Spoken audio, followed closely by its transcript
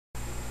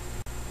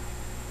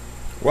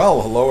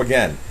Well, hello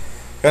again.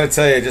 Gotta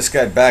tell you, I just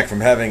got back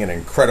from having an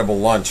incredible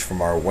lunch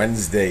from our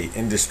Wednesday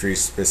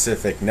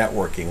industry-specific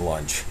networking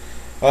lunch.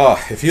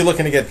 If you're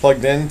looking to get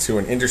plugged into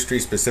an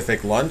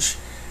industry-specific lunch,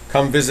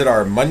 come visit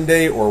our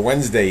Monday or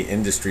Wednesday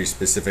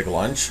industry-specific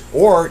lunch,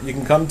 or you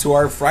can come to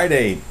our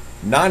Friday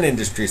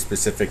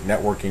non-industry-specific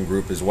networking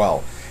group as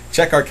well.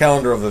 Check our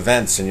calendar of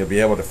events and you'll be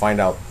able to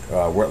find out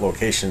what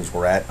locations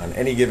we're at on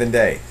any given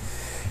day.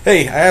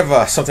 Hey, I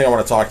have something I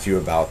want to talk to you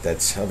about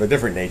that's of a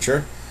different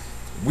nature.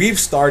 We've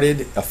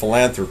started a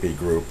philanthropy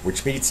group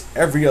which meets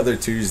every other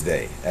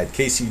Tuesday at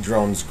Casey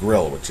Drone's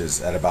Grill, which is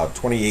at about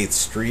 28th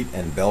Street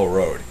and Bell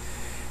Road.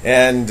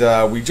 And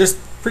we just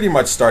pretty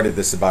much started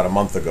this about a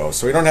month ago,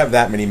 so we don't have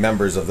that many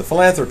members of the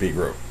philanthropy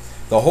group.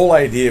 The whole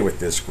idea with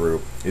this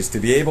group is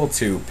to be able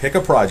to pick a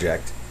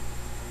project,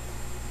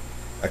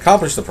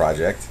 accomplish the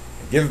project,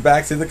 give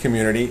back to the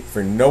community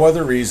for no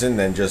other reason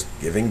than just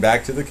giving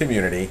back to the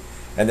community,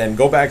 and then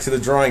go back to the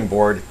drawing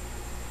board,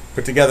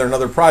 put together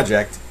another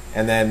project,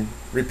 and then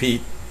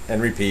repeat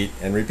and repeat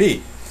and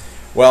repeat.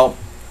 Well,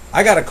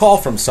 I got a call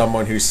from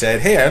someone who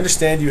said, hey, I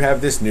understand you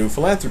have this new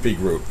philanthropy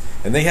group,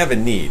 and they have a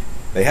need.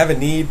 They have a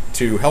need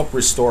to help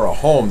restore a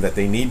home that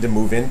they need to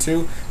move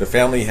into. The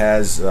family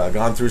has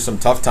gone through some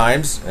tough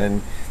times,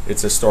 and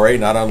it's a story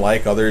not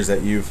unlike others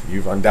that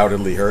you've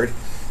undoubtedly heard.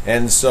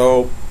 And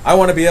so I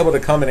want to be able to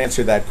come and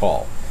answer that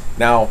call.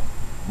 Now,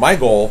 my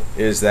goal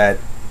is that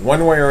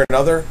one way or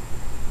another,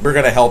 we're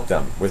going to help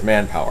them with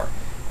manpower.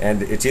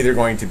 And it's either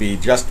going to be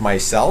just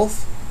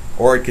myself,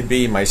 or it could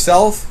be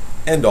myself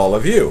and all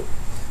of you.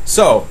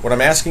 So what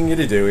I'm asking you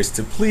to do is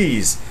to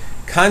please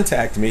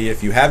contact me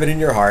if you have it in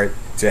your heart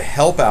to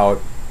help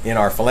out in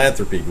our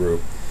philanthropy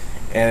group.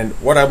 And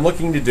what I'm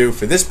looking to do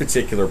for this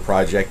particular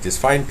project is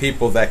find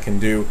people that can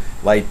do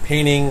light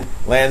painting,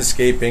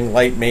 landscaping,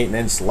 light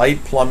maintenance,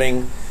 light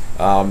plumbing,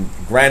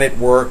 granite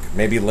work,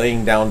 maybe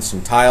laying down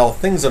some tile,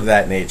 things of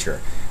that nature,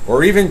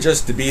 or even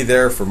just to be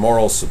there for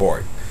moral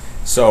support.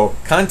 So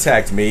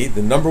contact me.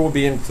 The number will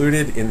be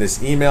included in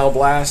this email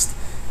blast,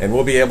 and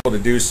we'll be able to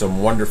do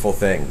some wonderful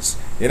things.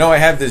 You know, I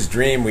have this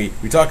dream. We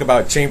talk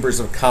about chambers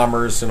of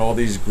commerce and all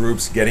these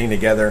groups getting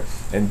together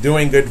and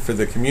doing good for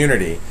the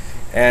community.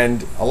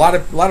 And a lot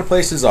of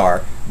places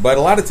are, but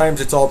a lot of times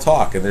it's all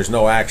talk and there's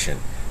no action.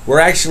 We're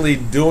actually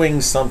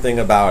doing something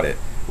about it.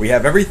 We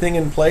have everything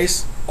in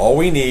place. All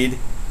we need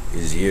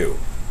is you.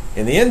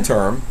 In the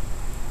interim,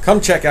 come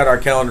check out our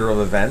calendar of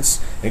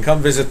events and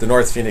come visit the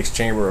North Phoenix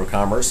Chamber of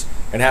Commerce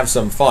and have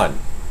some fun.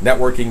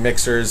 Networking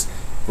mixers,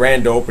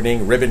 grand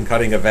opening, ribbon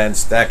cutting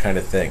events, that kind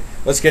of thing.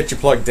 Let's get you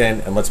plugged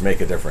in and let's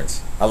make a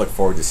difference. I look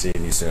forward to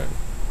seeing you soon.